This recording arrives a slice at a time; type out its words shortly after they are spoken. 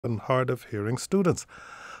and hard of hearing students.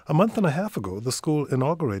 A month and a half ago, the school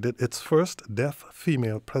inaugurated its first deaf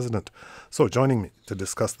female president. So joining me to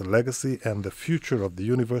discuss the legacy and the future of the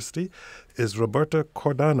university is Roberta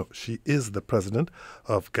Cordano. She is the president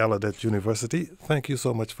of Gallaudet University. Thank you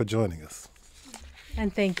so much for joining us.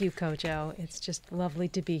 And thank you, Kojo. It's just lovely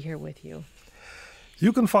to be here with you.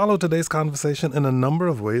 You can follow today's conversation in a number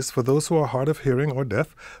of ways. For those who are hard of hearing or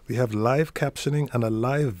deaf, we have live captioning and a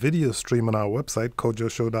live video stream on our website,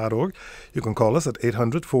 kojoshow.org. You can call us at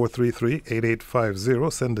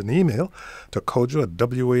 800-433-8850. Send an email to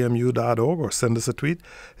kojo@wamu.org or send us a tweet.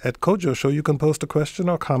 At Kojo Show, you can post a question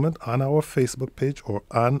or comment on our Facebook page or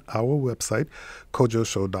on our website,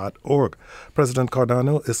 kojoshow.org. President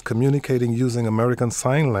Cordano is communicating using American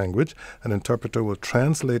Sign Language. An interpreter will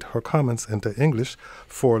translate her comments into English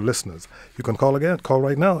for listeners. You can call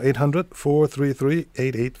right now,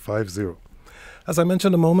 800-433-8850. As I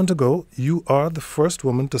mentioned a moment ago, you are the first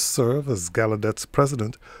woman to serve as Gallaudet's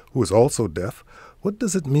president, who is also deaf. What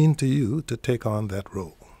does it mean to you to take on that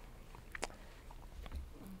role?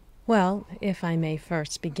 Well, if I may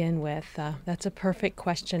first begin with, that's a perfect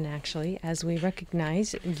question, actually, as we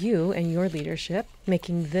recognize you and your leadership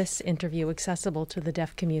making this interview accessible to the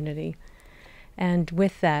deaf community. And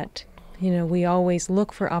with that, we always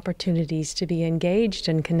look for opportunities to be engaged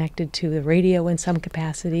and connected to the radio in some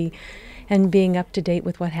capacity and being up to date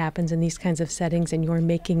with what happens in these kinds of settings, and your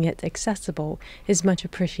making it accessible is much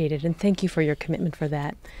appreciated. And thank you for your commitment for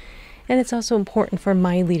that. And it's also important for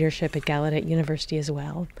my leadership at Gallaudet University as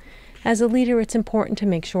well. As a leader, it's important to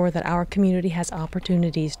make sure that our community has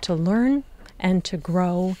opportunities to learn and to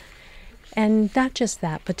grow. And not just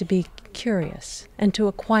that, but to be curious and to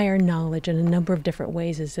acquire knowledge in a number of different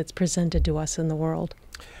ways as it's presented to us in the world.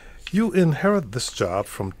 You inherit this job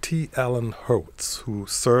from T. Allen Hurwitz, who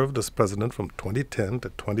served as president from 2010 to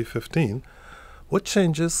 2015. What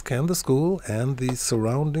changes can the school and the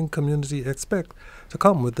surrounding community expect to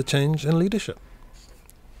come with the change in leadership?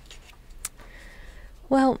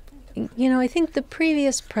 Well, I think the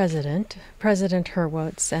previous President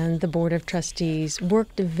Hurwitz, and the Board of Trustees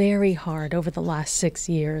worked very hard over the last 6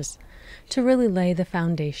 years to really lay the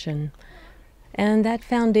foundation. And that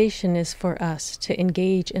foundation is for us to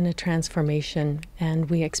engage in a transformation, and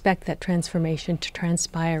we expect that transformation to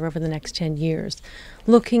transpire over the next 10 years,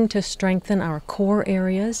 looking to strengthen our core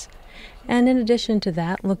areas, and in addition to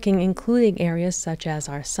that, including areas such as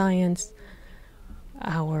our science,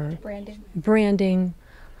 our branding,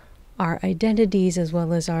 our identities, as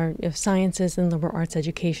well as our sciences and liberal arts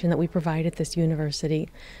education that we provide at this university.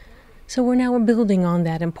 So we're building on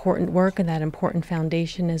that important work and that important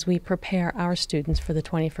foundation as we prepare our students for the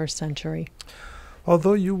 21st century.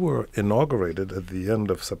 Although you were inaugurated at the end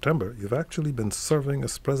of September, you've actually been serving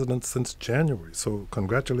as president since January. So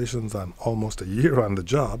congratulations on almost a year on the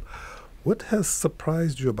job. What has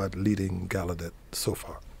surprised you about leading Gallaudet so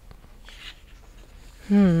far?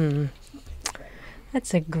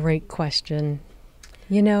 That's a great question.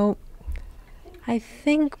 I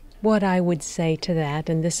think what I would say to that,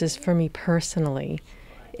 and this is for me personally,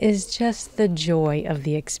 is just the joy of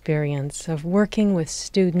the experience of working with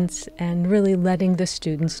students and really letting the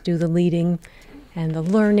students do the leading and the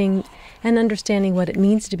learning and understanding what it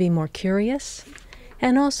means to be more curious,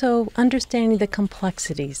 and also understanding the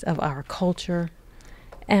complexities of our culture,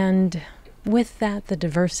 and with that, the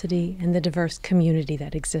diversity and the diverse community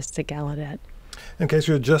that exists at Gallaudet. In case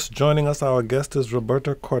you're just joining us, our guest is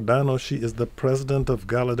Roberta Cordano. She is the president of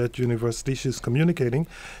Gallaudet University. She's communicating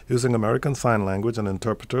using American Sign Language. An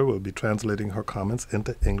interpreter will be translating her comments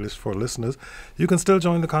into English for listeners. You can still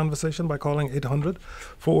join the conversation by calling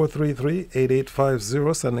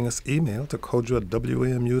 800-433-8850, sending us email to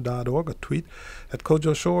kojo@wamu.org, a tweet at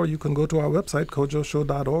Kojo Show, or you can go to our website,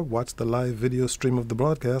 kojoshow.org, watch the live video stream of the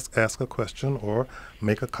broadcast, ask a question, or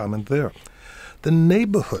make a comment there. The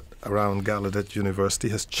neighborhood around Gallaudet University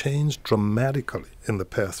has changed dramatically in the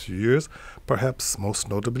past few years, perhaps most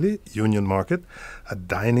notably Union Market, a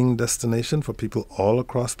dining destination for people all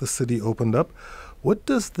across the city, opened up. What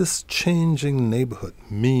does this changing neighborhood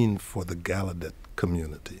mean for the Gallaudet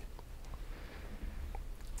community?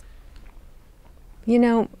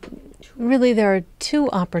 Really there are two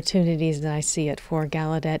opportunities that I see it for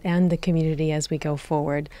Gallaudet and the community as we go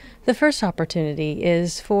forward. The first opportunity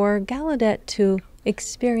is for Gallaudet to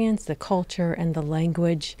experience the culture and the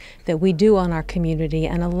language that we do on our community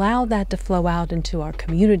and allow that to flow out into our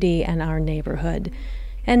community and our neighborhood.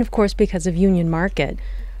 And of course, because of Union Market,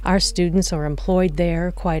 our students are employed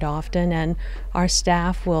there quite often, and our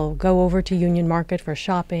staff will go over to Union Market for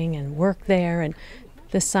shopping and work there, and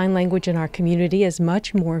the sign language in our community is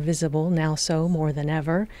much more visible now, so more than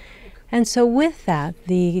ever. And so with that,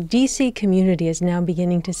 the DC community is now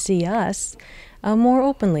beginning to see us more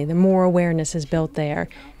openly. The more awareness is built there.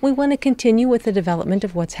 We want to continue with the development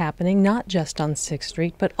of what's happening, not just on 6th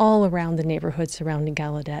Street, but all around the neighborhood surrounding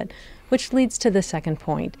Gallaudet, which leads to the second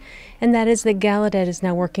point, and that is that Gallaudet is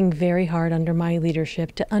now working very hard under my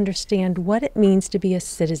leadership to understand what it means to be a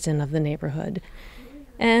citizen of the neighborhood.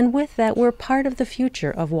 And with that, we're part of the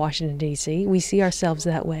future of Washington, D.C. We see ourselves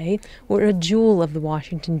that way. We're a jewel of the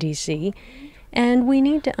Washington, D.C., and we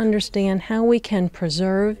need to understand how we can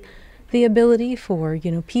preserve the ability for,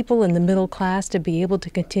 people in the middle class to be able to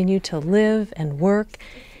continue to live and work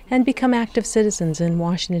and become active citizens in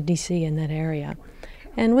Washington, D.C. in that area.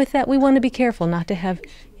 And with that, we want to be careful not to have,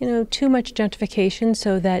 too much gentrification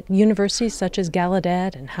so that universities such as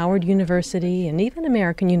Gallaudet and Howard University and even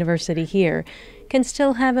American University here can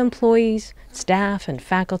still have employees, staff, and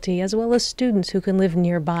faculty, as well as students who can live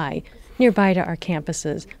nearby to our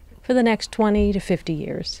campuses for the next 20 to 50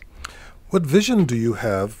 years. What vision do you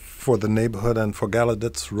have for the neighborhood and for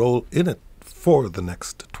Gallaudet's role in it for the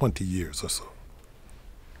next 20 years or so?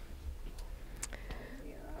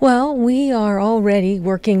 Well, we are already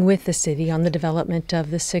working with the city on the development of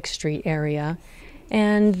the 6th Street area,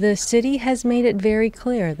 and the city has made it very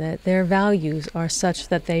clear that their values are such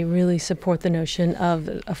that they really support the notion of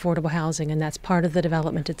affordable housing, and that's part of the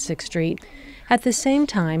development at 6th Street. At the same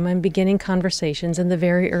time, I'm beginning conversations in the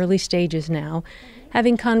very early stages now,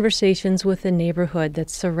 having conversations with the neighborhood that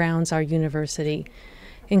surrounds our university,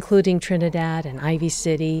 including Trinidad and Ivy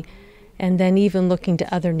City, and then even looking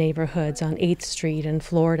to other neighborhoods on 8th Street in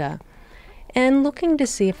Florida, and looking to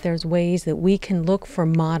see if there's ways that we can look for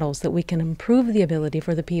models that we can improve the ability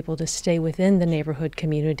for the people to stay within the neighborhood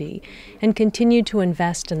community and continue to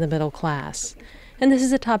invest in the middle class. And this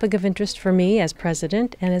is a topic of interest for me as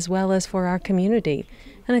president and as well as for our community.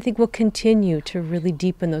 And I think we'll continue to really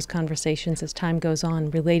deepen those conversations as time goes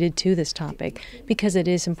on related to this topic because it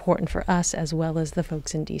is important for us as well as the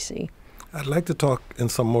folks in D.C. I'd like to talk in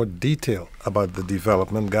some more detail about the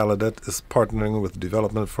development. Gallaudet is partnering with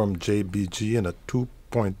development firm JBG in a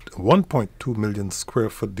 1.2 million square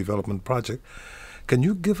foot development project. Can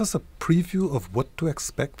you give us a preview of what to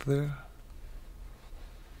expect there?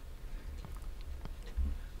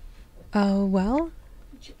 Well,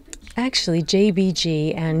 actually,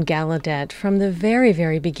 JBG and Gallaudet from the very,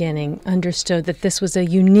 very beginning understood that this was a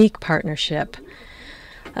unique partnership,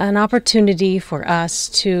 an opportunity for us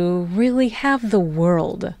to really have the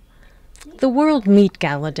world meet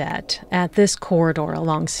Gallaudet at this corridor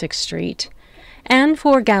along 6th Street, and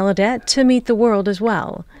for Gallaudet to meet the world as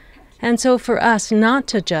well. And so for us not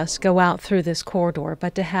to just go out through this corridor,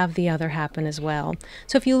 but to have the other happen as well.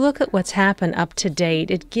 So if you look at what's happened up to date,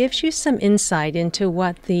 it gives you some insight into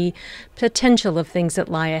what the potential of things that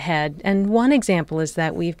lie ahead. And one example is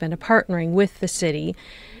that we've been partnering with the city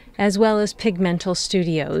as well as Pigmental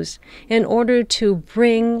Studios in order to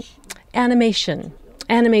bring animation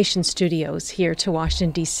studios here to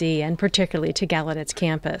Washington, D.C., and particularly to Gallaudet's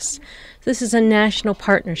campus. This is a national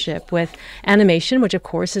partnership with animation, which of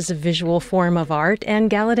course is a visual form of art,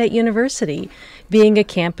 and Gallaudet University, being a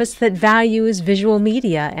campus that values visual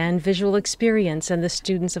media and visual experience, and the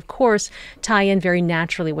students, of course, tie in very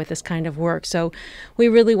naturally with this kind of work. So we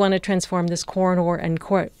really want to transform this corridor, and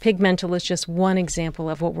Pigmental is just one example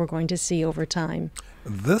of what we're going to see over time.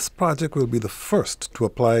 This project will be the first to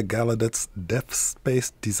apply Gallaudet's Deaf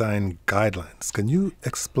Space Design Guidelines. Can you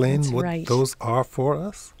explain what those are for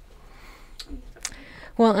us?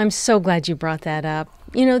 Well, I'm so glad you brought that up.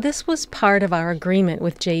 This was part of our agreement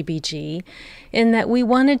with JBG in that we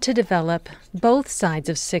wanted to develop both sides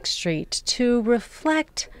of 6th Street to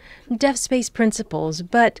reflect deaf space principles,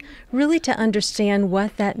 but really to understand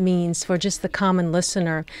what that means for just the common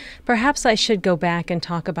listener. Perhaps I should go back and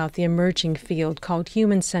talk about the emerging field called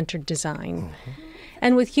human-centered design. Mm-hmm.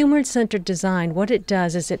 And with human-centered design, what it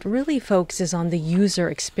does is it really focuses on the user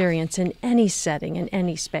experience in any setting, in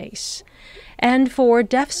any space. And for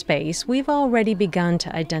deaf space, we've already begun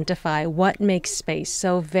to identify what makes space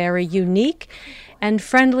so very unique and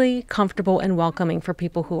friendly, comfortable, and welcoming for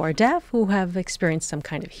people who are deaf, who have experienced some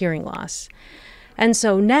kind of hearing loss. And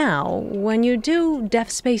so now, when you do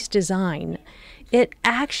deaf space design, it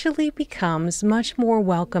actually becomes much more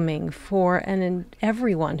welcoming for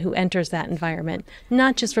everyone who enters that environment,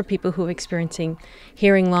 not just for people who are experiencing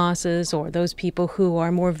hearing losses or those people who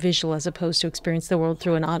are more visual as opposed to experience the world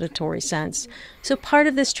through an auditory sense. So part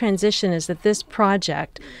of this transition is that this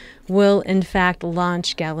project will, in fact,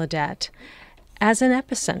 launch Gallaudet as an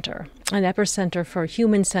epicenter for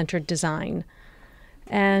human-centered design,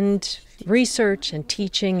 And research and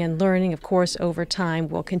teaching and learning, of course, over time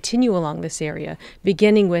will continue along this area,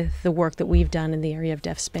 beginning with the work that we've done in the area of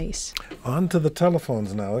deaf space. On to the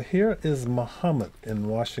telephones now. Here is Muhammad in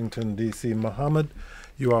Washington, D.C. Muhammad,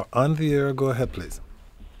 you are on the air. Go ahead, please.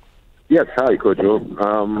 Yes, hi, Kojo.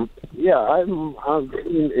 I'm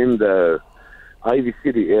in the Ivy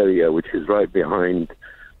City area, which is right behind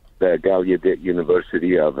the Gallaudet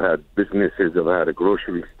University. I've had businesses, I've had a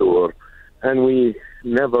grocery store, and we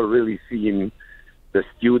never really seen the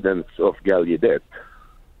students of Gallaudet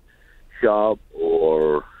shop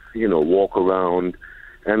or, walk around.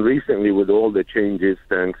 And recently, with all the changes,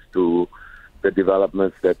 thanks to the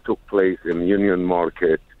developments that took place in Union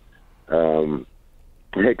Market,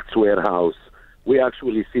 Hecht's Warehouse, we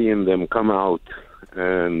actually seeing them come out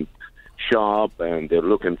and shop, and they're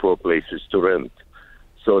looking for places to rent.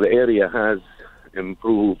 So the area has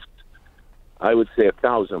improved, I would say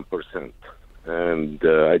 1,000%. And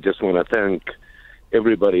I just want to thank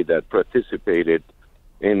everybody that participated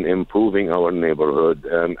in improving our neighborhood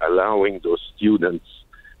and allowing those students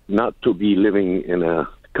not to be living in a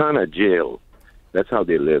kind of jail. That's how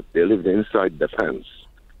they lived. They lived inside the fence,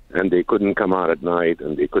 and they couldn't come out at night,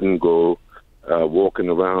 and they couldn't go walking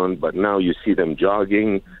around. But now you see them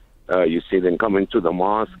jogging. You see them coming to the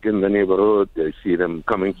mosque in the neighborhood. You see them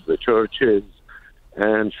coming to the churches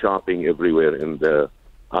and shopping everywhere in the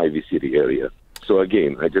Ivy City area. So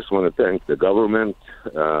again, I just want to thank the government.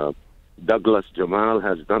 Douglas Jamal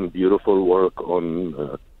has done beautiful work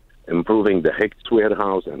on improving the Hecht's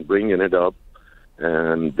Warehouse and bringing it up.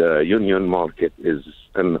 And Union Market is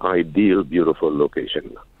an ideal, beautiful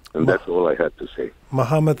location. And that's all I had to say.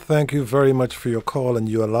 Mohammed, thank you very much for your call. And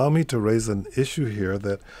you allow me to raise an issue here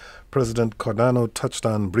that President Cordano touched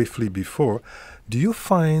on briefly before. Do you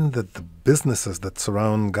find that the businesses that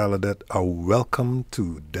surround Gallaudet are welcome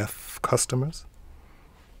to deaf customers?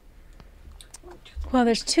 Well,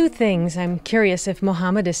 there's two things. I'm curious if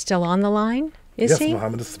Mohammed is still on the line. Is he? Yes,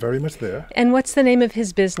 Mohammed is very much there. And what's the name of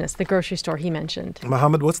his business, the grocery store he mentioned?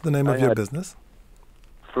 Mohammed, what's the name of your business?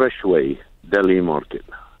 Freshway Deli Market.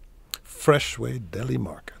 Freshway Deli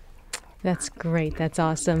Market. That's great. That's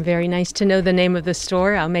awesome. Very nice to know the name of the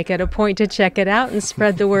store. I'll make it a point to check it out and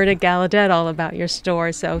spread the word at Gallaudet all about your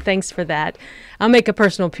store. So thanks for that. I'll make a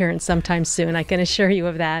personal appearance sometime soon. I can assure you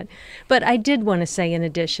of that. But I did want to say in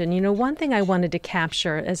addition, one thing I wanted to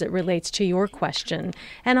capture as it relates to your question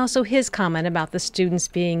and also his comment about the students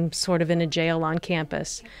being sort of in a jail on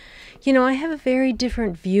campus. I have a very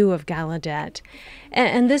different view of Gallaudet.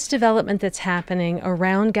 And this development that's happening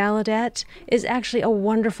around Gallaudet is actually a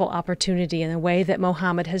wonderful opportunity in a way that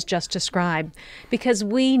Mohammed has just described, because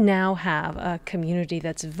we now have a community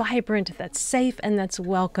that's vibrant, that's safe, and that's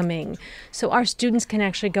welcoming. So our students can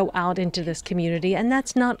actually go out into this community, and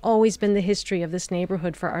that's not always been the history of this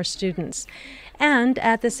neighborhood for our students. And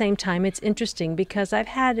at the same time, it's interesting because I've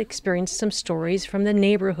had experienced some stories from the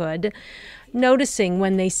neighborhood noticing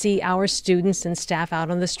when they see our students and staff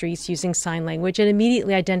out on the streets using sign language and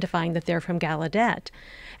immediately identifying that they're from Gallaudet.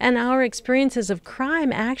 And our experiences of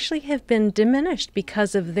crime actually have been diminished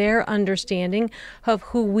because of their understanding of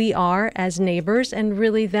who we are as neighbors and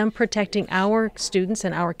really them protecting our students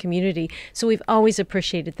and our community. So we've always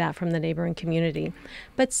appreciated that from the neighboring community.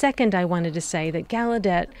 But second, I wanted to say that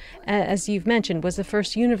Gallaudet, as you've mentioned, was the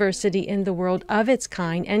first university in the world of its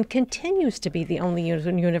kind and continues to be the only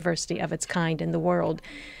university of its kind in the world.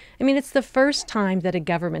 I mean, it's the first time that a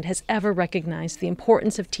government has ever recognized the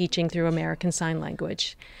importance of teaching through American Sign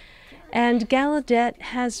Language. And Gallaudet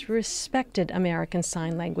has respected American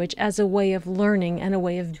Sign Language as a way of learning and a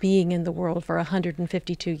way of being in the world for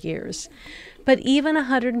 152 years. But even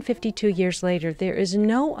 152 years later, there is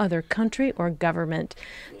no other country or government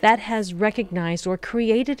that has recognized or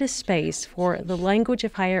created a space for the language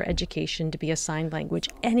of higher education to be a sign language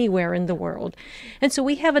anywhere in the world. And so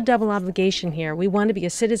we have a double obligation here. We want to be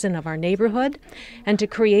a citizen of our neighborhood and to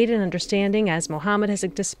create an understanding, as Mohammed has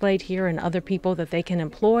displayed here and other people, that they can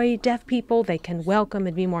employ deaf people, they can welcome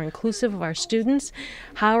and be more inclusive of our students.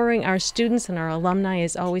 Hiring our students and our alumni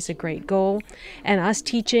is always a great goal. And us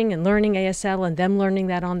teaching and learning ASL and them learning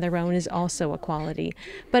that on their own is also a quality.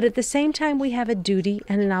 But at the same time, we have a duty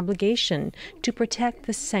and an obligation to protect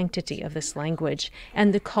the sanctity of this language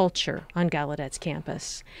and the culture on Gallaudet's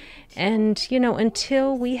campus. And,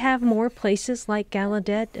 until we have more places like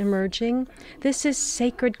Gallaudet emerging, this is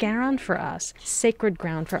sacred ground for us, sacred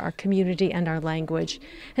ground for our community and our language.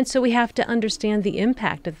 And so we We have to understand the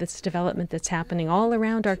impact of this development that's happening all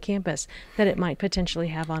around our campus that it might potentially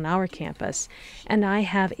have on our campus. And I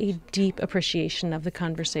have a deep appreciation of the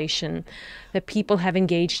conversation that people have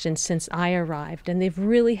engaged in since I arrived, and they've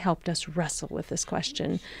really helped us wrestle with this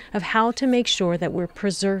question of how to make sure that we're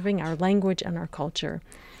preserving our language and our culture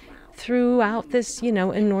throughout this,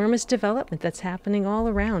 enormous development that's happening all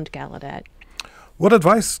around Gallaudet. What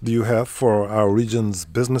advice do you have for our region's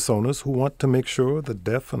business owners who want to make sure that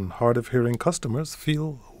deaf and hard of hearing customers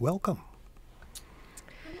feel welcome?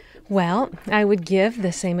 Well, I would give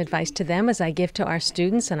the same advice to them as I give to our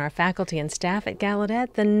students and our faculty and staff at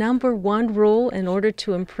Gallaudet. The number one rule in order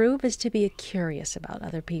to improve is to be curious about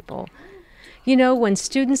other people. When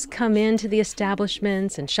students come into the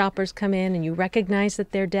establishments and shoppers come in and you recognize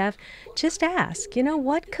that they're deaf, just ask,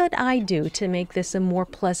 what could I do to make this a more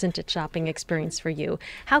pleasant shopping experience for you?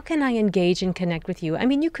 How can I engage and connect with you? I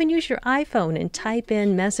mean, you can use your iPhone and type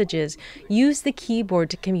in messages. Use the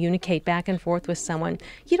keyboard to communicate back and forth with someone.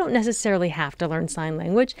 You don't necessarily have to learn sign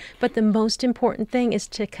language, but the most important thing is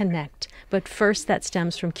to connect. But first, that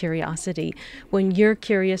stems from curiosity. When you're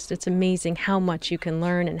curious, it's amazing how much you can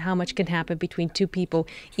learn and how much can happen between two people,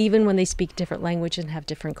 even when they speak different languages and have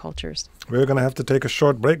different cultures. We're going to have to take a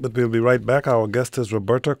short break, but we'll be right back. Our guest is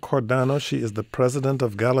Roberta Cordano. She is the president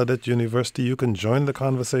of Gallaudet University. You can join the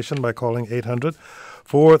conversation by calling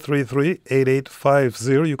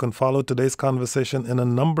 800-433-8850. You can follow today's conversation in a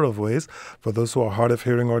number of ways. For those who are hard of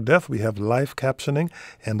hearing or deaf, we have live captioning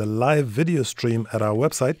and a live video stream at our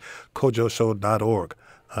website, kojoshow.org.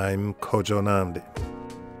 I'm Kojo Namdi.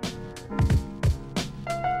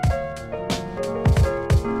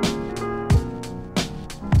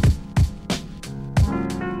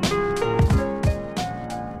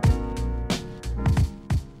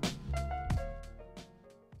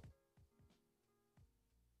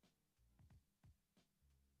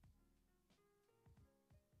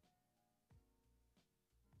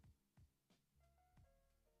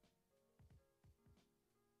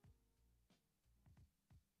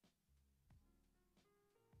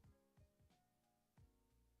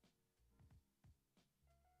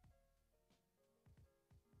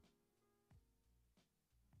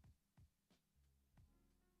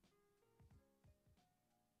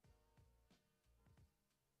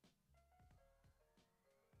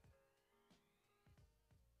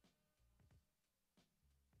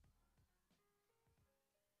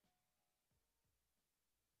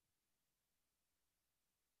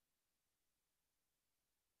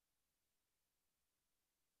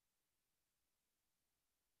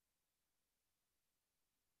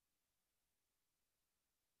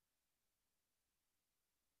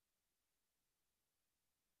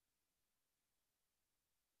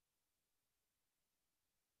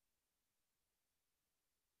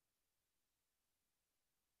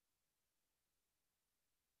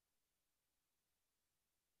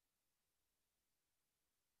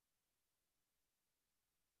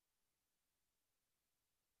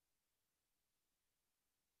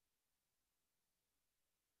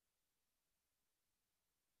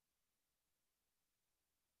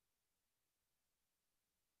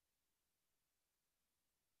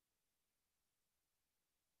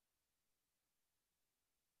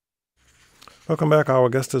 Welcome back. Our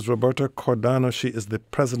guest is Roberta Cordano. She is the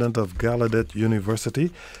president of Gallaudet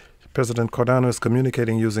University. President Cordano is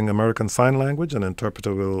communicating using American Sign Language. An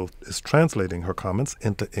interpreter is translating her comments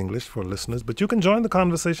into English for listeners. But you can join the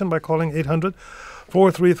conversation by calling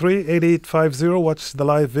 800-433-8850. Watch the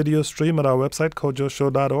live video stream at our website,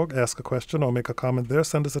 kojoshow.org. Ask a question or make a comment there.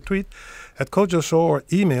 Send us a tweet at Kojo Show or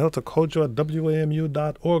email to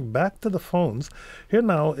kojo@wamu.org. Back to the phones. Here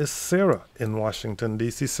now is Sarah in Washington,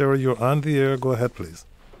 D.C. Sarah, you're on the air. Go ahead, please.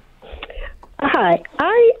 Hi.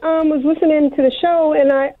 I was listening to the show,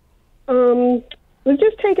 and I was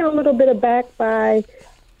just taken a little bit aback by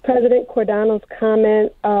President Cordano's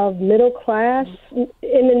comment of middle class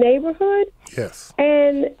in the neighborhood. Yes.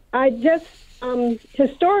 And I just,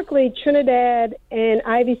 historically, Trinidad and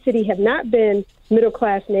Ivy City have not been middle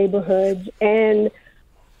class neighborhoods. And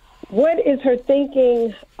what is her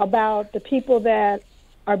thinking about the people that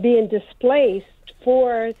are being displaced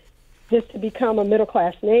for this to become a middle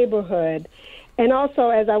class neighborhood? And also,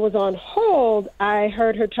 as I was on hold, I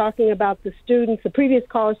heard her talking about the students. The previous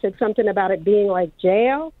caller said something about it being like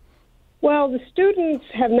jail. Well, the students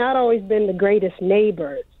have not always been the greatest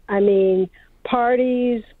neighbors. I mean,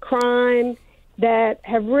 parties, crime, that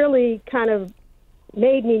have really kind of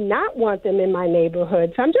made me not want them in my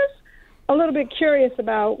neighborhood. So I'm just a little bit curious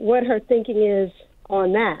about what her thinking is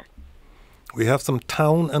on that. We have some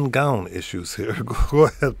town and gown issues here. Go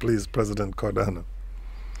ahead, please, President Cordano.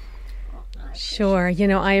 Sure. You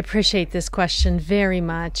know, I appreciate this question very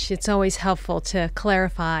much. It's always helpful to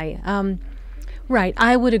clarify. Right,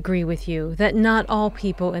 I would agree with you that not all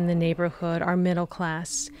people in the neighborhood are middle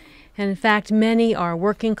class. And in fact, many are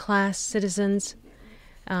working class citizens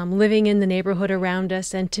living in the neighborhood around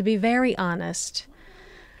us. And to be very honest,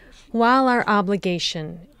 while our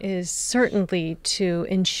obligation is certainly to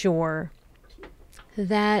ensure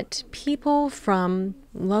that people from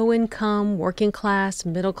low income, working class,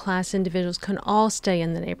 middle class individuals can all stay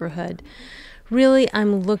in the neighborhood, really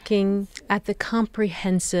I'm looking at the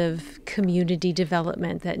comprehensive community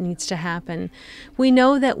development that needs to happen. We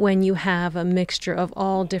know that when you have a mixture of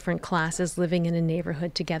all different classes living in a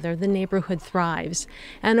neighborhood together, the neighborhood thrives.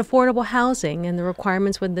 And affordable housing and the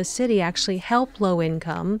requirements within the city actually help low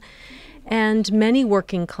income and many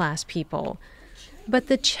working class people. But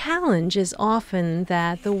the challenge is often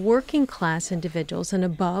that the working class individuals and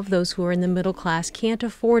above, those who are in the middle class, can't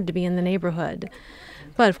afford to be in the neighborhood.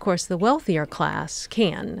 But of course, the wealthier class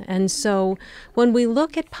can. And so when we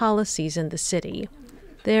look at policies in the city,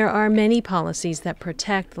 there are many policies that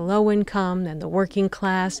protect the low income and the working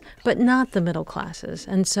class, but not the middle classes.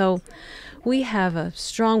 And so we have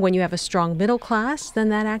when you have a strong middle class, then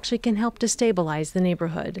that actually can help to stabilize the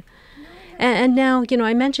neighborhood. And now, you know,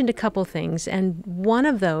 I mentioned a couple things, and one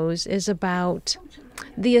of those is about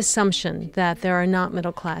the assumption that there are not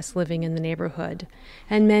middle class living in the neighborhood.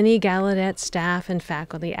 And many Gallaudet staff and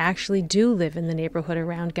faculty actually do live in the neighborhood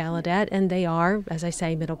around Gallaudet, and they are, as I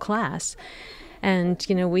say, middle class. And,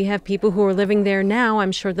 you know, we have people who are living there now.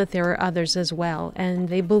 I'm sure that there are others as well. And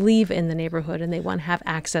they believe in the neighborhood and they want to have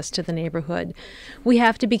access to the neighborhood. We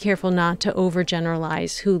have to be careful not to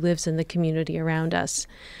overgeneralize who lives in the community around us.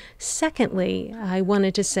 Secondly, I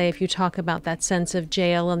wanted to say, if you talk about that sense of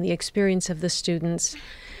jail and the experience of the students,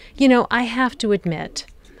 you know, I have to admit,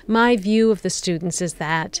 my view of the students is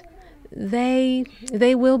that they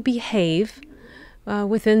will behave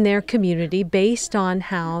within their community based on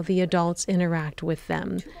how the adults interact with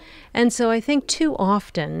them. And so I think too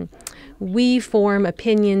often we form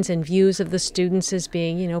opinions and views of the students as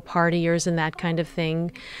being, you know, partiers and that kind of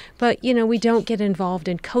thing. But, you know, we don't get involved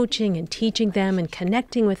in coaching and teaching them and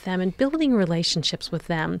connecting with them and building relationships with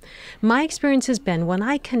them. My experience has been when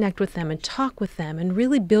I connect with them and talk with them and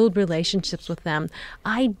really build relationships with them,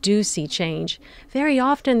 I do see change. Very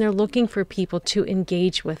often they're looking for people to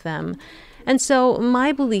engage with them. And so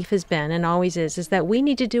my belief has been, and always is that we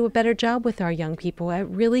need to do a better job with our young people at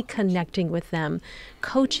really connecting with them,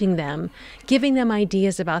 coaching them, giving them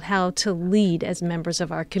ideas about how to lead as members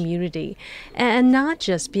of our community, and not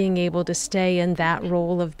just being able to stay in that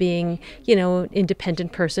role of being, you know, an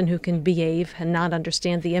independent person who can behave and not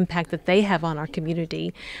understand the impact that they have on our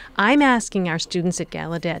community. I'm asking our students at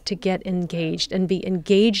Gallaudet to get engaged and be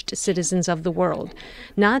engaged citizens of the world,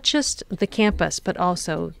 not just the campus, but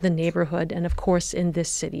also the neighborhood, and of course in this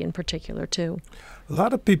city in particular too. A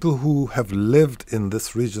lot of people who have lived in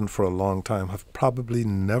this region for a long time have probably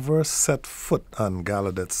never set foot on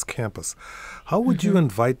Gallaudet's campus. How would you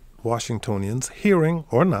invite Washingtonians, hearing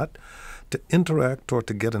or not, to interact or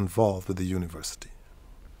to get involved with the university?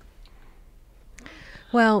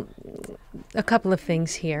 Well, a couple of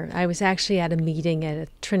things here. I was actually at a meeting, at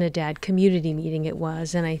a Trinidad community meeting it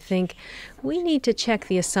was, and I think we need to check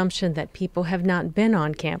the assumption that people have not been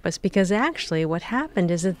on campus, because actually what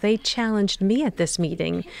happened is that they challenged me at this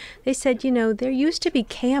meeting. They said, you know, there used to be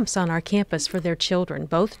camps on our campus for their children,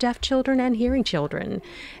 both deaf children and hearing children.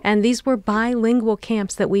 And these were bilingual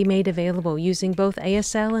camps that we made available using both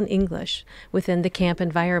ASL and English within the camp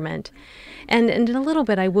environment. And in a little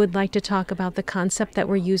bit, I would like to talk about the concept that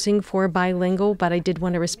we're using for bilingual, but I did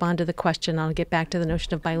want to respond to the question. I'll get back to the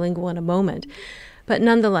notion of bilingual in a moment. But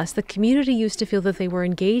nonetheless, the community used to feel that they were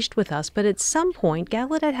engaged with us, but at some point,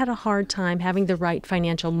 Gallaudet had a hard time having the right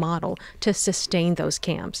financial model to sustain those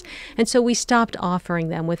camps. And so we stopped offering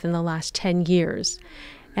them within the last 10 years.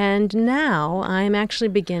 And now I'm actually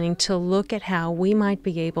beginning to look at how we might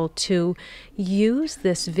be able to use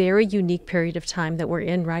this very unique period of time that we're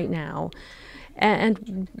in right now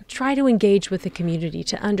and try to engage with the community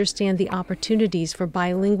to understand the opportunities for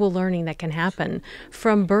bilingual learning that can happen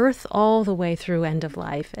from birth all the way through end of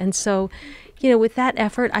life. And so, you know, with that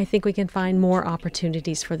effort, I think we can find more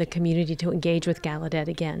opportunities for the community to engage with Gallaudet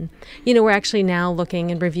again. You know, we're actually now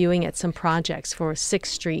looking and reviewing at some projects for 6th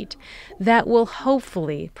Street that will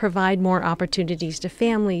hopefully provide more opportunities to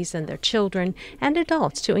families and their children and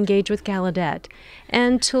adults to engage with Gallaudet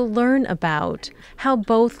and to learn about how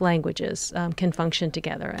both languages can function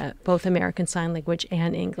together, both American Sign Language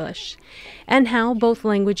and English, and how both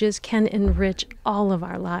languages can enrich all of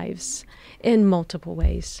our lives in multiple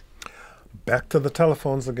ways. Back to the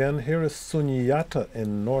telephones again. Here is Sunyata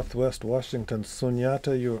in Northwest Washington.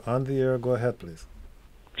 Sunyata, you're on the air. Go ahead, please.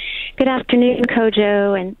 Good afternoon,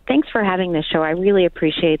 Kojo, and thanks for having this show. I really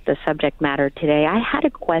appreciate the subject matter today. I had a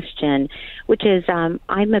question, which is I'm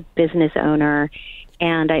a business owner,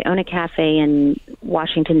 and I own a cafe in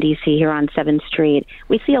Washington, D.C., here on 7th Street.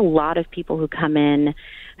 We see a lot of people who come in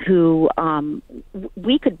who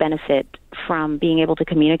we could benefit from being able to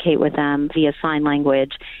communicate with them via sign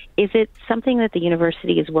language. Is it something that the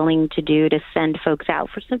university is willing to do to send folks out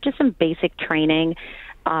for just some basic training?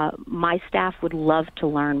 My staff would love to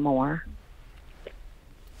learn more.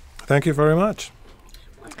 Thank you very much.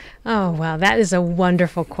 Oh, wow, that is a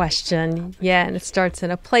wonderful question. Yeah, and it starts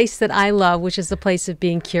in a place that I love, which is the place of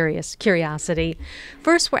being curious, curiosity.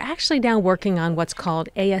 First, we're actually now working on what's called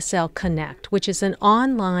ASL Connect, which is an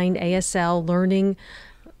online ASL learning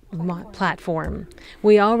platform.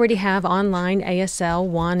 We already have online ASL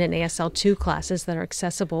 1 and ASL 2 classes that are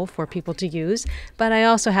accessible for people to use, but I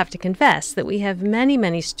also have to confess that we have many,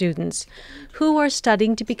 many students who are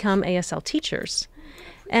studying to become ASL teachers,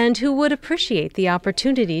 and who would appreciate the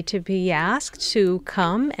opportunity to be asked to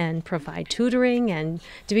come and provide tutoring and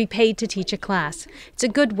to be paid to teach a class. It's a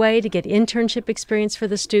good way to get internship experience for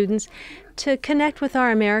the students. To connect with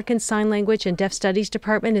our American Sign Language and Deaf Studies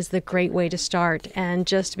Department is the great way to start, and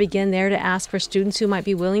just begin there to ask for students who might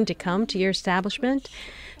be willing to come to your establishment.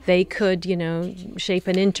 They could, shape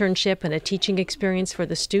an internship and a teaching experience for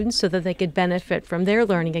the students so that they could benefit from their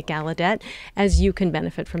learning at Gallaudet, as you can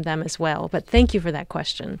benefit from them as well. But thank you for that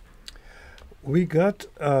question. We got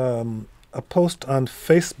a post on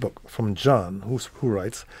Facebook from John, who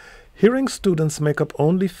writes, hearing students make up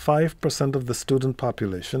only 5% of the student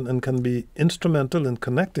population and can be instrumental in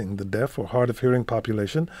connecting the deaf or hard of hearing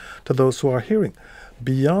population to those who are hearing.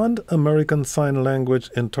 Beyond American Sign Language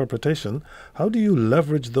interpretation, how do you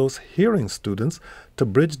leverage those hearing students to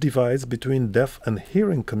bridge divides between deaf and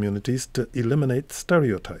hearing communities to eliminate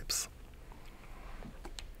stereotypes?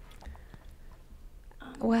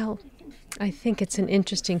 Well, I think it's an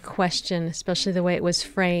interesting question, especially the way it was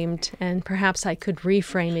framed, and perhaps I could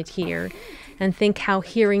reframe it here and think how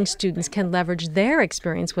hearing students can leverage their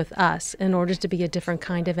experience with us in order to be a different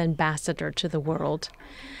kind of ambassador to the world.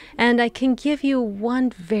 And I can give you one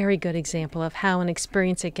very good example of how an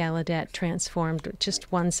experience at Gallaudet transformed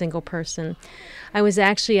just one single person. I was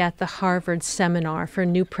actually at the Harvard seminar for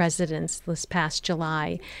new presidents this past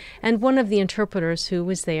July, and one of the interpreters who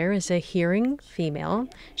was there is a hearing female.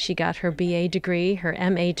 She got her BA degree, her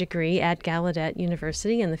MA degree at Gallaudet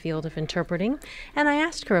University in the field of interpreting, and I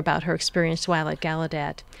asked her about her experience while at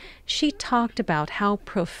Gallaudet. She talked about how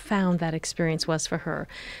profound that experience was for her,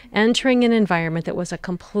 entering an environment that was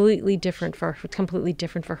completely different for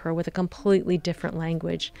her with a completely different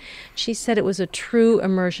language. She said it was a true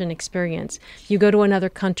immersion experience. You go to another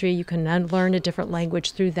country, you can learn a different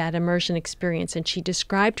language through that immersion experience, and she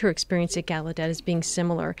described her experience at Gallaudet as being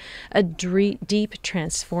similar, a deep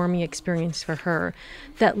transforming experience for her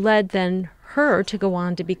that led then her to go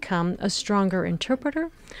on to become a stronger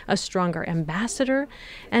interpreter, a stronger ambassador,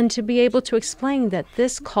 and to be able to explain that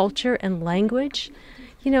this culture and language,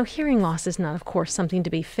 hearing loss is not, of course, something to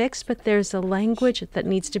be fixed, but there's a language that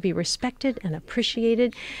needs to be respected and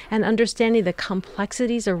appreciated, and understanding the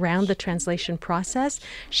complexities around the translation process.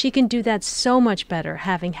 She can do that so much better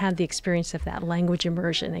having had the experience of that language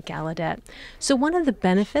immersion at Gallaudet. So one of the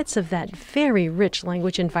benefits of that very rich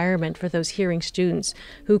language environment for those hearing students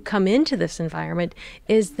who come into this environment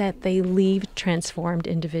is that they leave transformed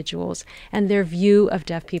individuals, and their view of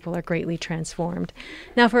deaf people are greatly transformed.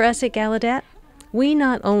 Now, for us at Gallaudet, we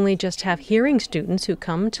not only just have hearing students who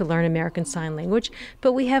come to learn American Sign Language,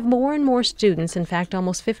 but we have more and more students. In fact,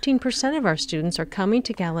 almost 15% of our students are coming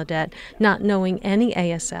to Gallaudet not knowing any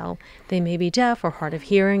ASL. They may be deaf or hard of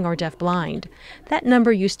hearing or deaf-blind. That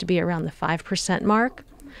number used to be around the 5% mark,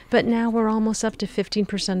 but now we're almost up to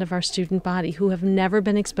 15% of our student body who have never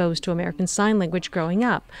been exposed to American Sign Language growing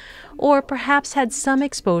up, or perhaps had some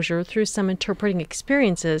exposure through some interpreting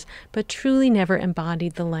experiences, but truly never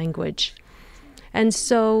embodied the language. And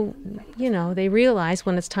so, they realize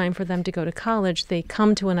when it's time for them to go to college, they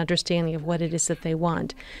come to an understanding of what it is that they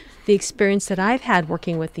want. The experience that I've had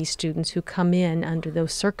working with these students who come in under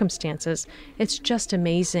those circumstances, it's just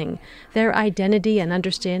amazing. Their identity and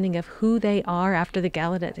understanding of who they are after the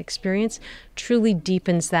Gallaudet experience truly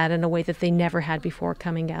deepens that in a way that they never had before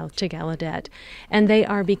coming out to Gallaudet. And they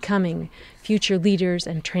are becoming future leaders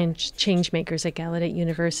and change makers at Gallaudet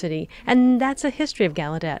University. And that's a history of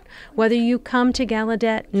Gallaudet. Whether you come to to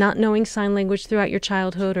Gallaudet not knowing sign language throughout your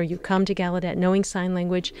childhood, or you come to Gallaudet knowing sign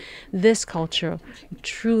language, this culture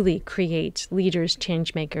truly creates leaders,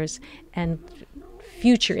 change makers, and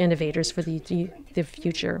future innovators for the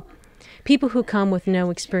future. People who come with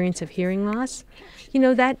no experience of hearing loss,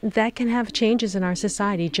 that can have changes in our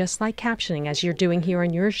society, just like captioning, as you're doing here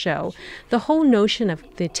on your show. The whole notion of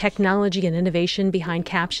the technology and innovation behind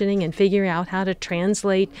captioning and figuring out how to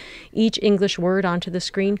translate each English word onto the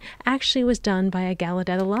screen actually was done by a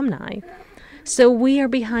Gallaudet alumni. So we are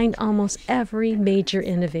behind almost every major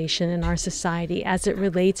innovation in our society as it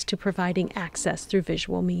relates to providing access through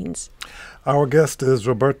visual means. Our guest is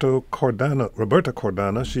Roberta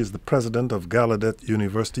Cordano. She's the president of Gallaudet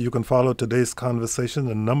University. You can follow today's conversation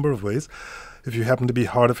in a number of ways. If you happen to be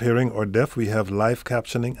hard of hearing or deaf, we have live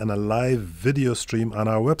captioning and a live video stream on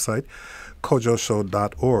our website,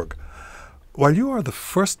 kojoshow.org. While you are the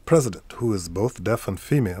first president who is both deaf and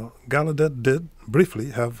female, Gallaudet did briefly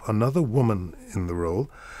have another woman in the role.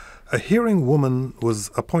 A hearing woman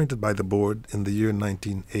was appointed by the board in the year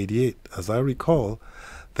 1988. As I recall,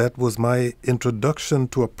 that was my introduction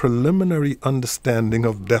to a preliminary understanding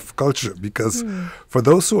of deaf culture, because for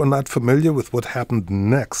those who are not familiar with what happened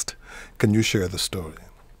next, can you share the story?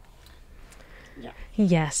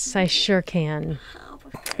 Yes, I sure can.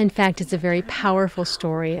 In fact, it's a very powerful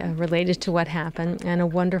story related to what happened, and a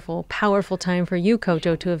wonderful, powerful time for you,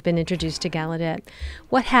 Kojo, to have been introduced to Gallaudet.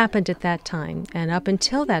 What happened at that time? And up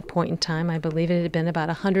until that point in time, I believe it had been about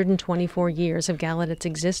 124 years of Gallaudet's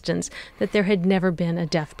existence, that there had never been a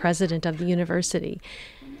deaf president of the university.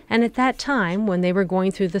 And at that time, when they were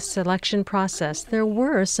going through the selection process, there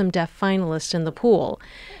were some deaf finalists in the pool.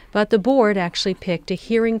 But the board actually picked a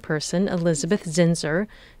hearing person, Elizabeth Zinser,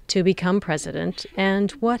 to become president.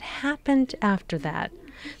 And what happened after that?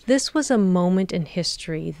 This was a moment in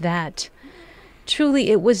history that truly,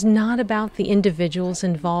 it was not about the individuals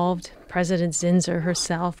involved, President Zinser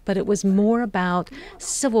herself, but it was more about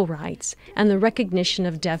civil rights and the recognition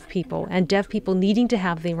of deaf people, and deaf people needing to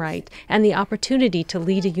have the right and the opportunity to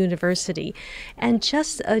lead a university, and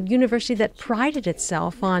just a university that prided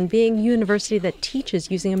itself on being a university that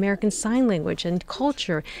teaches using American Sign Language and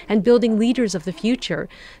culture and building leaders of the future.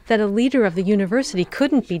 That a leader of the university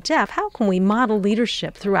couldn't be deaf. How can we model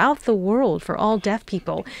leadership throughout the world for all deaf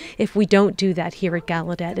people if we don't do that here at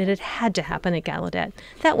Gallaudet? And it had to happen at Gallaudet.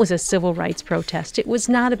 That was a civil rights protest. It was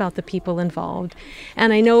not about the people involved.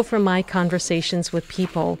 And I know from my conversations with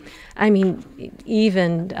people, I mean,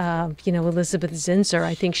 even, Elizabeth Zinser,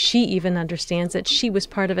 I think she even understands that she was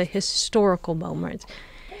part of a historical moment,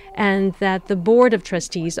 and that the Board of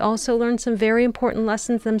Trustees also learned some very important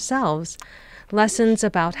lessons themselves. Lessons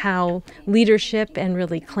about how leadership, and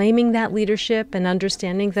really claiming that leadership and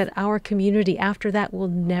understanding that our community after that will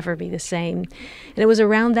never be the same. And it was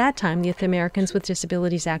around that time the Americans with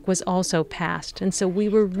Disabilities Act was also passed. And so we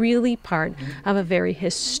were really part of a very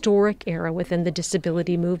historic era within the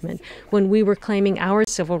disability movement when we were claiming our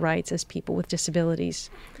civil rights as people with disabilities.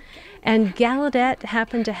 And Gallaudet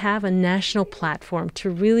happened to have a national platform to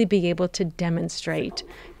really be able to demonstrate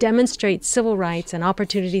civil rights and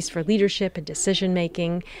opportunities for leadership and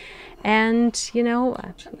decision-making, and,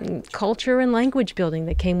 culture and language building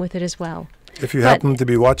that came with it as well. If you happen to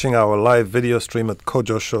be watching our live video stream at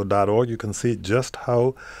kojoshow.org, you can see just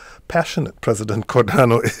how passionate President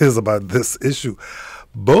Cordano is about this issue.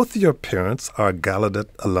 Both your parents are Gallaudet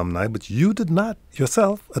alumni, but you did not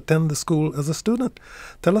yourself attend the school as a student.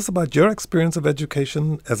 Tell us about your experience of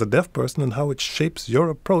education as a deaf person and how it shapes your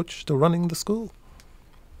approach to running the school.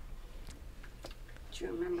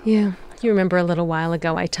 Yeah, you remember a little while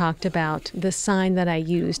ago I talked about the sign that I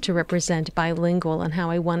used to represent bilingual and how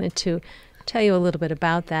I wanted to tell you a little bit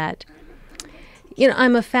about that.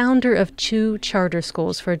 I'm a founder of 2 charter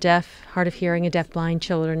schools for deaf, hard of hearing, and deafblind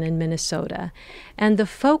children in Minnesota. And the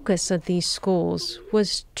focus of these schools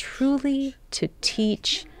was truly to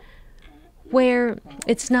teach where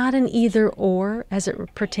it's not an either or as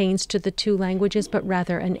it pertains to the 2 languages, but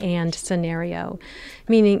rather an and scenario,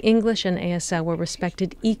 meaning English and ASL were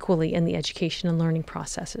respected equally in the education and learning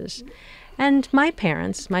processes. And my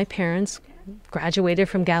parents graduated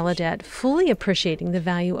from Gallaudet fully appreciating the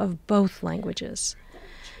value of both languages.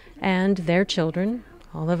 And their children,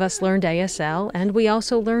 all of us learned ASL, and we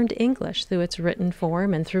also learned English through its written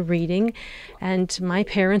form and through reading. And my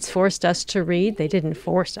parents forced us to read. They didn't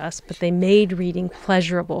force us, but they made reading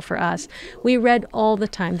pleasurable for us. We read all the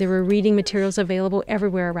time. There were reading materials available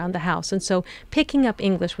everywhere around the house, and so picking up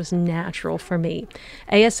English was natural for me.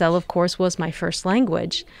 ASL, of course, was my first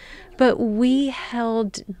language. But we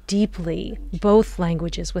held deeply both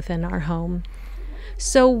languages within our home.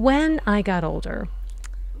 So when I got older,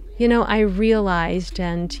 I realized,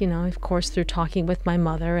 and, of course, through talking with my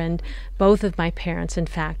mother, and both of my parents, in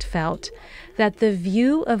fact, felt that the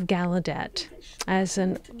view of Gallaudet as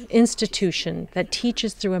an institution that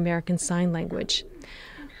teaches through American Sign Language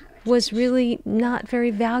was really not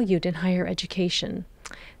very valued in higher education.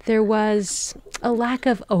 There was a lack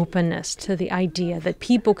of openness to the idea that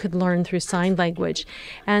people could learn through sign language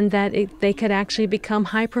and that they could actually become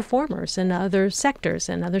high performers in other sectors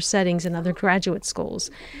and other settings and other graduate schools.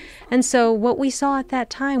 And so what we saw at that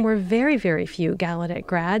time were very, very few Gallaudet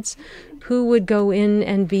grads who would go in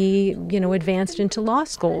and be, advanced into law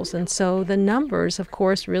schools. And so the numbers, of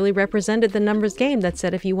course, really represented the numbers game that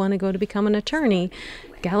said if you want to go to become an attorney,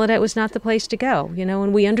 Gallaudet was not the place to go,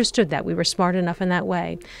 and we understood that. We were smart enough in that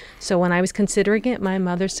way. So when I was considering it, my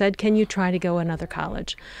mother said, can you try to go another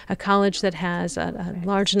college? A college that has a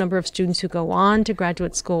large number of students who go on to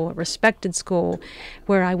graduate school, a respected school,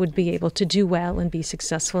 where I would be able to do well and be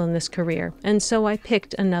successful in this career. And so I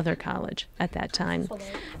picked another college at that time.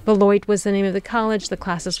 Beloit was the name of the college. The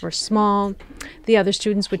classes were small. The other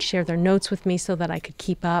students would share their notes with me so that I could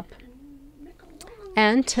keep up.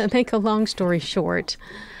 And to make a long story short,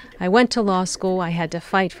 I went to law school. I had to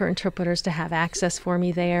fight for interpreters to have access for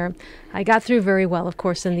me there. I got through very well, of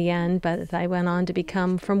course, in the end, but I went on to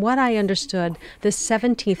become, from what I understood, the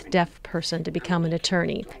 17th deaf person to become an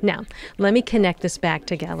attorney. Now, let me connect this back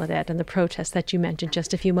to Gallaudet and the protest that you mentioned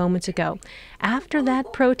just a few moments ago. After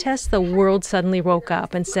that protest, the world suddenly woke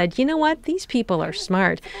up and said, you know what? These people are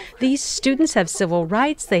smart. These students have civil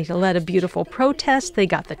rights. They led a beautiful protest. They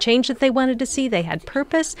got the change that they wanted to see. They had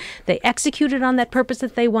purpose. They executed on that purpose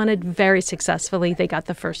that they wanted very successfully. They got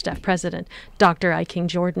the first deaf president, Dr. I. King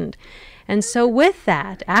Jordan. And so with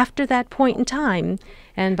that, after that point in time,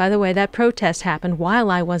 and by the way, that protest happened while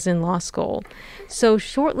I was in law school. So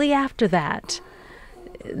shortly after that,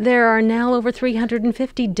 there are now over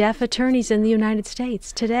 350 deaf attorneys in the United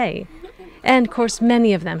States today. And of course,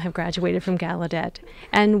 many of them have graduated from Gallaudet.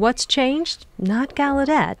 And what's changed? Not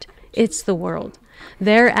Gallaudet, it's the world.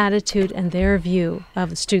 Their attitude and their view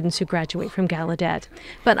of the students who graduate from Gallaudet.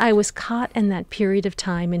 But I was caught in that period of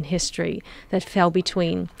time in history that fell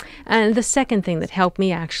between. And the second thing that helped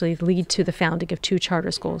me actually lead to the founding of 2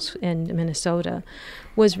 charter schools in Minnesota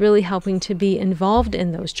was really helping to be involved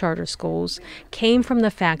in those charter schools came from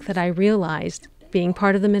the fact that I realized, being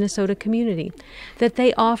part of the Minnesota community, that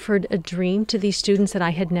they offered a dream to these students that I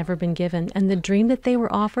had never been given. And the dream that they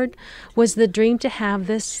were offered was the dream to have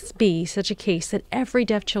this be such a case that every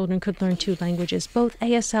deaf children could learn 2 languages, both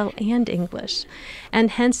ASL and English.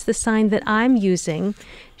 And hence the sign that I'm using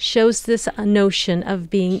shows this notion of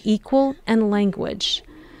being equal and language.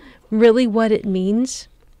 Really what it means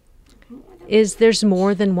is there's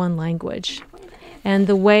more than one language. And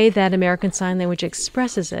the way that American Sign Language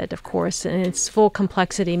expresses it, of course, in its full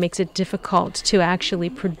complexity makes it difficult to actually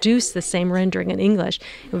produce the same rendering in English.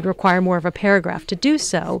 It would require more of a paragraph to do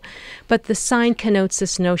so. But the sign connotes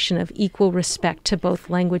this notion of equal respect to both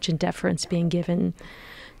language and deference being given.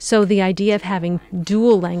 So the idea of having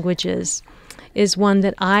dual languages is one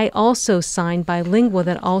that I also sign bilingual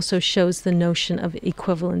that also shows the notion of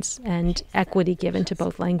equivalence and equity given to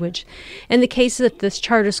both language. In the case of this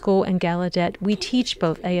charter school and Gallaudet, we teach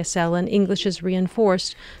both ASL and English is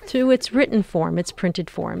reinforced through its written form, its printed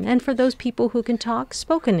form. And for those people who can talk,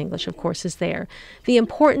 spoken English, of course, is there. The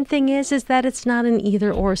important thing is that it's not an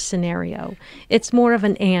either-or scenario. It's more of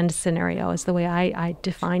an and scenario is the way I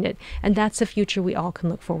define it. And that's the future we all can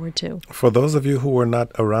look forward to. For those of you who were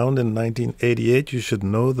not around in 1988, you should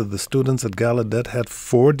know that the students at Gallaudet had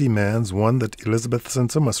 4 demands. 1, that Elizabeth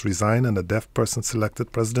Sinser must resign and a deaf person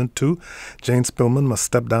selected president. 2, Jane Spillman must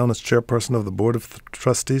step down as chairperson of the Board of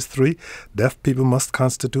Trustees. 3, deaf people must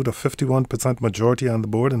constitute a 51% majority on the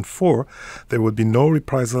board. And 4, there would be no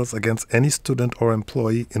reprisals against any student or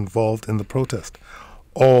employee involved in the protest.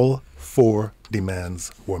 All 4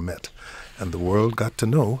 demands were met, and the world got to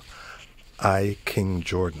know I. King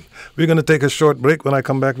Jordan. We're going to take a short break. When I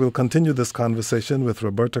come back, we'll continue this conversation with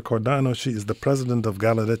Roberta Cordano. She is the president of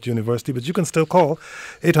Gallaudet University, but you can still call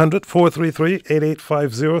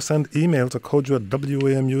 800-433-8850. Send email to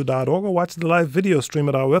kojo@wamu.org or watch the live video stream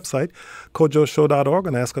at our website, kojoshow.org,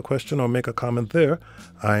 and ask a question or make a comment there.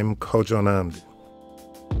 I'm Kojo Namdi.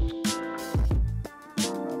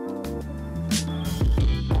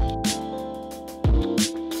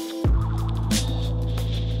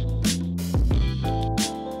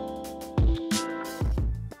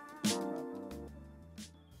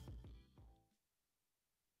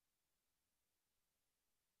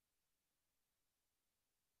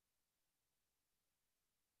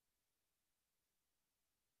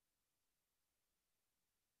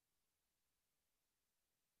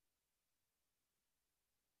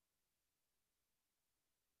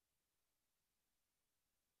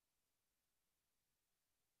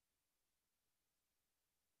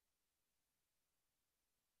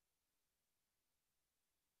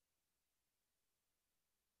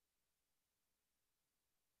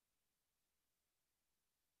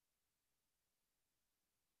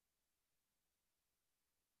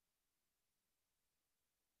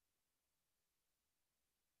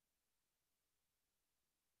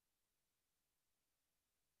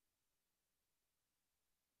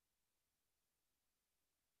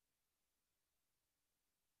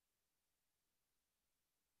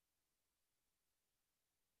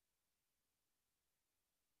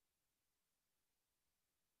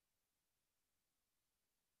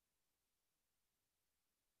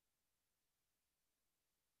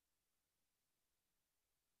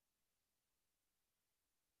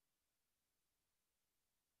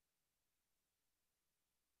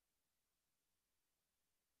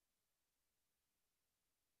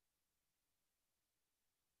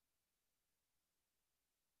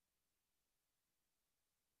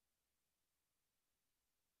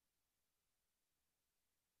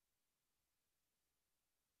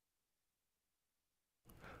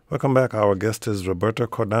 Welcome back. Our guest is Roberta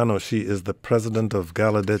Cordano. She is the president of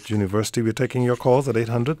Gallaudet University. We're taking your calls at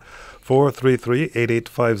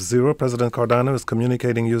 800-433-8850. President Cordano is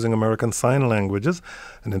communicating using American Sign Languages.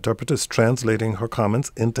 An interpreter is translating her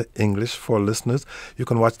comments into English for listeners. You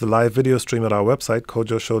can watch the live video stream at our website,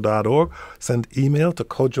 kojoshow.org. Send email to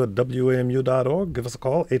kojo@wamu.org. Give us a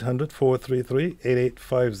call,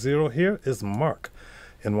 800-433-8850. Here is Mark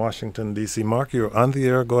in Washington, D.C. Mark, you're on the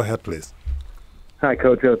air. Go ahead, please. Hi,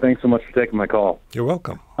 Kojo. Thanks so much for taking my call. You're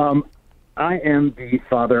welcome. I am the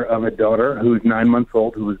father of a daughter who's 9 months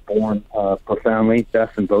old, who was born profoundly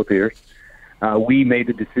deaf in both ears. We made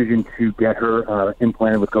the decision to get her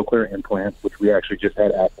implanted with cochlear implants, which we actually just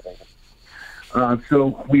had activated.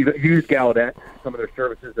 So we've used Gallaudet, some of their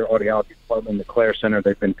services, their audiology department, the Clare Center.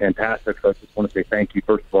 They've been fantastic. So I just want to say thank you,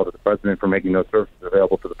 first of all, to the president for making those services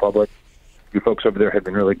available to the public. You folks over there have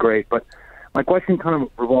been really great. But my question kind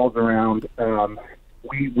of revolves around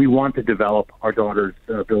we want to develop our daughter's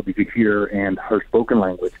ability to hear and her spoken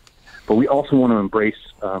language, but we also want to embrace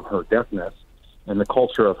her deafness and the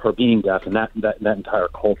culture of her being deaf and that entire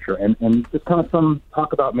culture. And just kind of some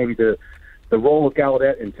talk about maybe the role of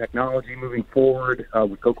Gallaudet in technology moving forward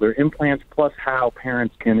with cochlear implants, plus how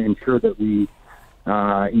parents can ensure that we,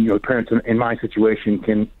 parents in my situation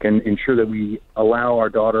can ensure that we allow our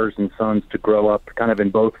daughters and sons to grow up kind of in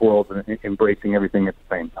both worlds and embracing everything at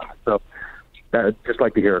the same time. So I'd just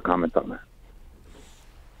like to hear a comment on that.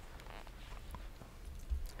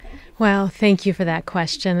 Well, thank you for that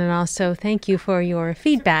question, and also thank you for your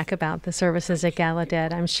feedback about the services at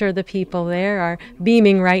Gallaudet. I'm sure the people there are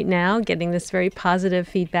beaming right now, getting this very positive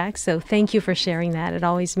feedback, so thank you for sharing that. It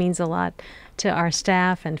always means a lot to our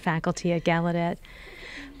staff and faculty at Gallaudet.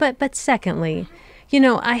 But secondly,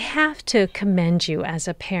 I have to commend you as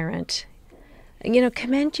a parent.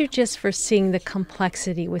 Commend you just for seeing the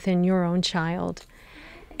complexity within your own child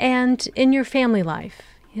and in your family life.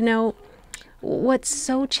 What's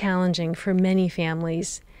so challenging for many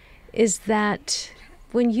families is that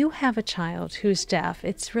when you have a child who's deaf,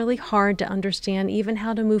 it's really hard to understand even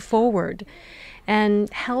how to move forward. And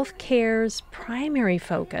healthcare's primary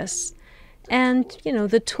focus and,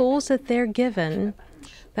 the tools that they're given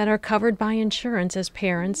that are covered by insurance as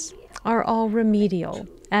parents are all remedial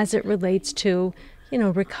as it relates to,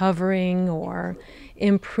 recovering or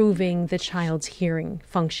improving the child's hearing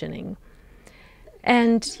functioning.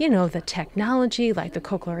 And, the technology like the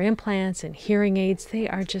cochlear implants and hearing aids, they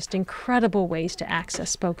are just incredible ways to access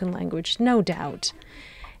spoken language, no doubt.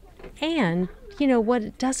 And, what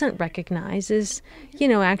it doesn't recognize is,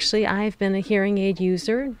 actually I've been a hearing aid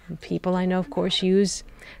user. People I know, of course, use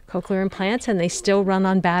cochlear implants and they still run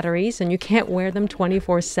on batteries and you can't wear them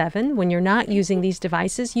 24/7. When you're not using these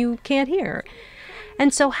devices, you can't hear.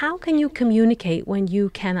 And so how can you communicate when you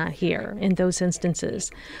cannot hear in those instances?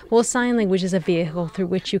 Well, sign language is a vehicle through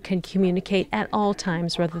which you can communicate at all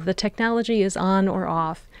times, whether the technology is on or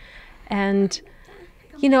off. And,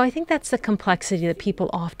 I think that's the complexity that people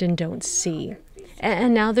often don't see.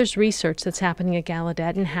 And now there's research that's happening at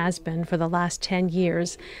Gallaudet and has been for the last 10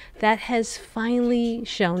 years that has finally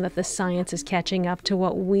shown that the science is catching up to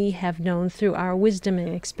what we have known through our wisdom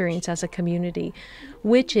and experience as a community,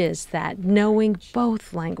 which is that knowing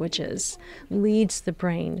both languages leads the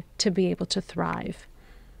brain to be able to thrive.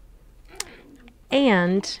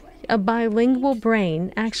 And a bilingual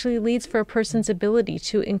brain actually leads for a person's ability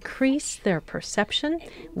to increase their perception,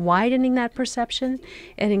 widening that perception.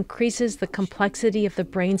 It increases the complexity of the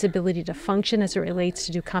brain's ability to function as it relates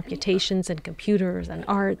to do computations and computers and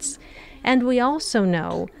arts. And we also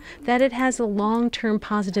know that it has a long-term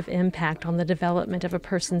positive impact on the development of a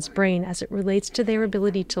person's brain as it relates to their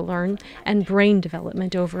ability to learn and brain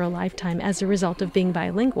development over a lifetime as a result of being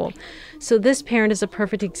bilingual. So this parent is a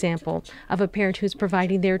perfect example of a parent who's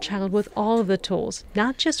providing their child with all of the tools,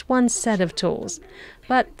 not just one set of tools.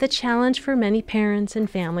 But the challenge for many parents and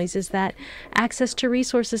families is that access to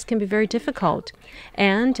resources can be very difficult.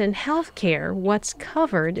 And in healthcare, what's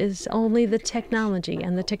covered is only the technology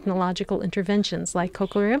and the technological interventions like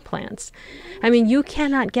cochlear implants. I mean, you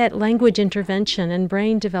cannot get language intervention and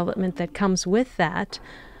brain development that comes with that.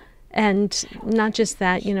 And not just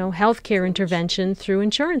that, healthcare intervention through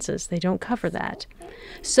insurances. They don't cover that.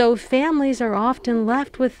 So families are often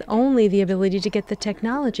left with only the ability to get the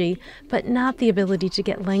technology, but not the ability to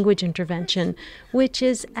get language intervention, which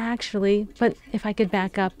is actually, but if I could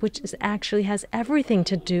back up, which is actually has everything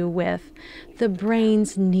to do with the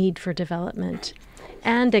brain's need for development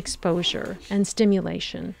and exposure and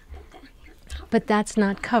stimulation. But that's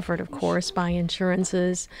not covered, of course, by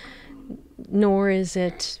insurances. nor is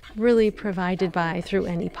it really provided through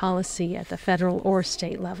any policy at the federal or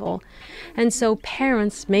state level. And so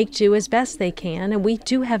parents make do as best they can, and we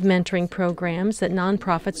do have mentoring programs that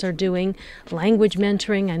nonprofits are doing, language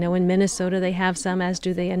mentoring. I know in Minnesota they have some, as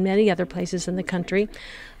do they in many other places in the country,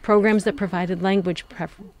 programs that provided language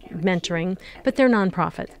mentoring, but they're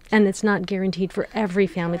nonprofit, and it's not guaranteed for every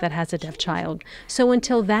family that has a deaf child. So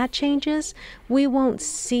until that changes, we won't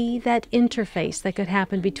see that interface that could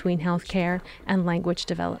happen between healthcare and language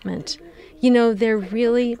development. You know,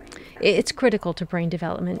 it's critical to brain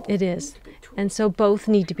development. It is. And so both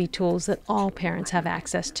need to be tools that all parents have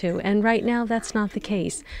access to. And right now, that's not the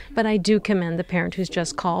case. But I do commend the parent who's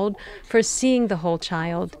just called for seeing the whole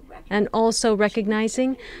child and also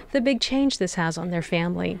recognizing the big change this has on their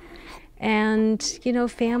family. And, you know,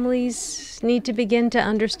 families need to begin to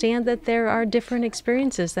understand that there are different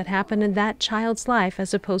experiences that happen in that child's life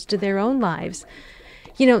as opposed to their own lives.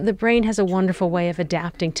 You know, the brain has a wonderful way of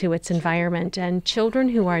adapting to its environment, and children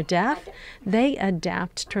who are deaf, they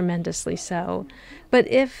adapt tremendously so. But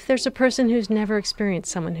if there's a person who's never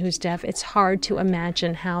experienced someone who's deaf, it's hard to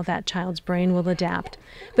imagine how that child's brain will adapt.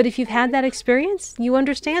 But if you've had that experience, you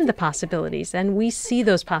understand the possibilities, and we see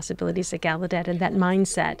those possibilities at Gallaudet and that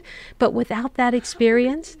mindset. But without that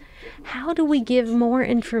experience, how do we give more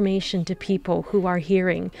information to people who are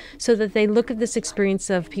hearing so that they look at this experience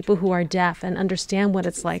of people who are deaf and understand what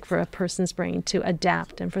it's like for a person's brain to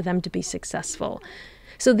adapt and for them to be successful?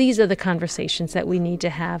 So these are the conversations that we need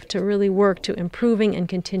to have to really work to improving and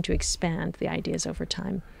continue to expand the ideas over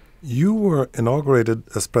time. You were inaugurated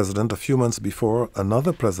as president a few months before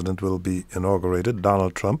another president will be inaugurated,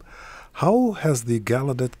 Donald Trump. How has the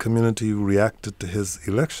Gallaudet community reacted to his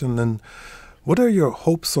election, and what are your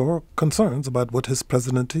hopes or concerns about what his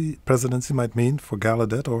presidency might mean for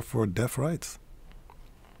Gallaudet or for deaf rights?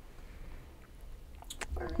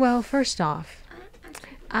 Well, first off,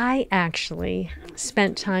 I actually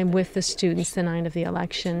spent time with the students the night of the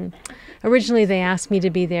election. Originally, they asked me to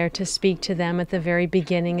be there to speak to them at the very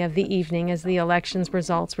beginning of the evening as the election's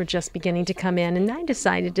results were just beginning to come in, and I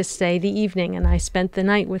decided to stay the evening, and I spent the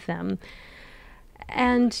night with them.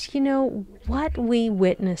 And, you know, what we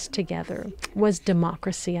witnessed together was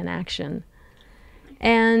democracy in action.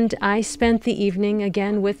 And I spent the evening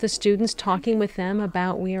again with the students, talking with them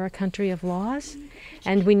about we are a country of laws,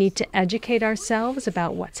 and we need to educate ourselves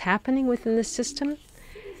about what's happening within the system.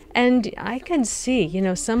 And I can see, you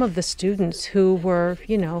know, some of the students who were,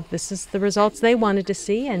 you know, this is the results they wanted to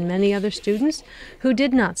see, and many other students who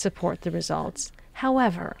did not support the results.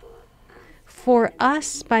 However, for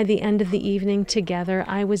us, by the end of the evening together,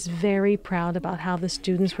 I was very proud about how the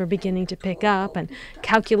students were beginning to pick up and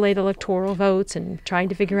calculate electoral votes and trying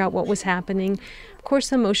to figure out what was happening. Of course,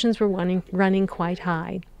 the emotions were running quite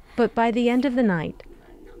high. But by the end of the night,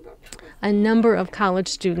 a number of college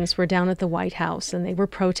students were down at the White House, and they were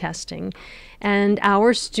protesting. And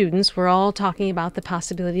our students were all talking about the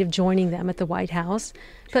possibility of joining them at the White House,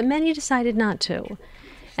 but many decided not to.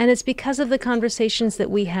 And it's because of the conversations that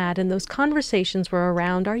we had, and those conversations were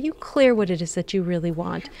around, are you clear what it is that you really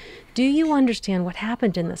want? Do you understand what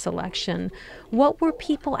happened in this election? What were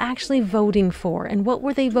people actually voting for, and what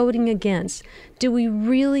were they voting against? Do we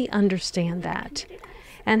really understand that?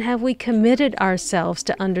 And have we committed ourselves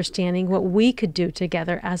to understanding what we could do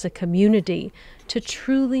together as a community to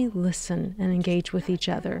truly listen and engage with each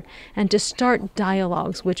other and to start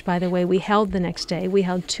dialogues, which, by the way, we held the next day. We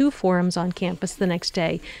held 2 forums on campus the next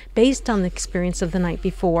day based on the experience of the night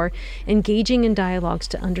before, engaging in dialogues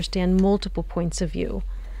to understand multiple points of view.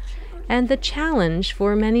 And the challenge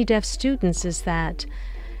for many deaf students is that,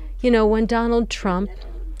 you know, when Donald Trump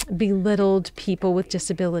belittled people with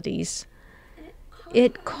disabilities,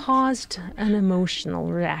 it caused an emotional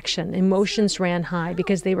reaction. Emotions ran high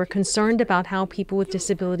because they were concerned about how people with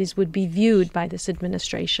disabilities would be viewed by this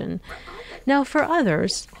administration. Now, for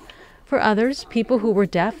others, people who were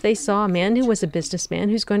deaf, they saw a man who was a businessman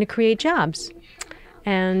who's going to create jobs.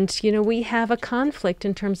 And, you know, we have a conflict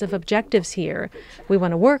in terms of objectives here. We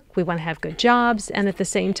want to work, we want to have good jobs, and at the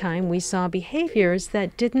same time, we saw behaviors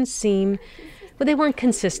that didn't seem, well, they weren't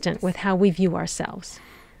consistent with how we view ourselves.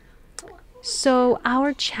 So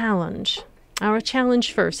our challenge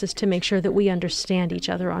first is to make sure that we understand each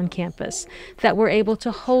other on campus, that we're able to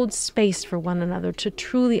hold space for one another to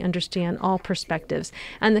truly understand all perspectives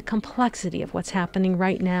and the complexity of what's happening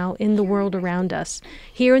right now in the world around us,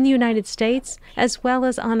 here in the United States, as well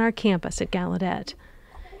as on our campus at Gallaudet.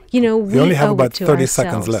 You know, we only have owe about it to 30 ourselves.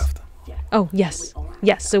 seconds left. Oh, yes.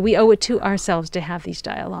 Yes. So we owe it to ourselves to have these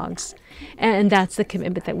dialogues. And that's the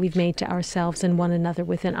commitment that we've made to ourselves and one another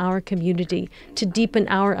within our community to deepen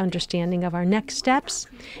our understanding of our next steps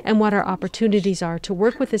and what our opportunities are to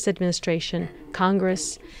work with this administration,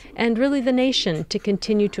 Congress, and really the nation to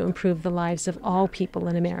continue to improve the lives of all people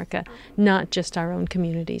in America, not just our own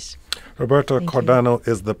communities. Roberta Cordano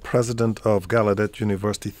is the president of Gallaudet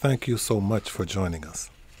University. Thank you so much for joining us.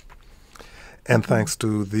 And thanks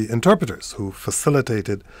to the interpreters who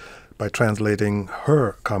facilitated by translating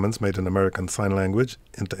her comments made in American Sign Language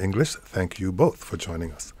into English. Thank you both for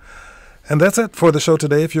joining us. And that's it for the show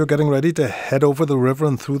today. If you're getting ready to head over the river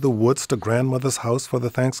and through the woods to grandmother's house for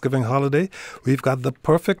the Thanksgiving holiday, we've got the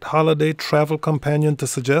perfect holiday travel companion to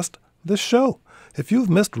suggest, this show. If you've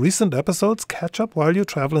missed recent episodes, catch up while you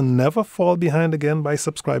travel and never fall behind again by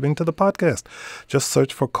subscribing to the podcast. Just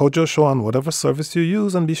search for Kojo Show on whatever service you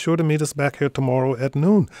use and be sure to meet us back here tomorrow at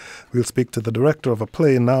noon. We'll speak to the director of a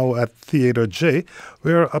play now at Theater J,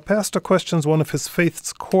 where a pastor questions one of his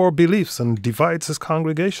faith's core beliefs and divides his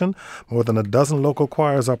congregation. More than a dozen local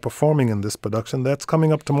choirs are performing in this production. That's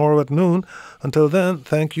coming up tomorrow at noon. Until then,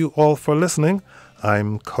 thank you all for listening.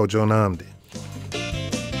 I'm Kojo Nnamdi.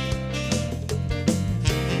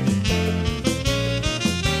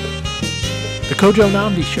 The Kojo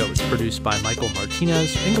Nnamdi Show is produced by Michael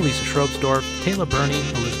Martinez, Ingelisa Schrobsdorf, Taylor Burney,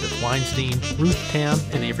 Elizabeth Weinstein, Ruth Tam,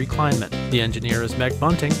 and Avery Kleinman. The engineer is Meg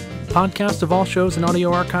Bunting. Podcasts of all shows and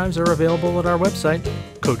audio archives are available at our website,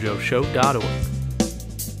 kojoshow.org.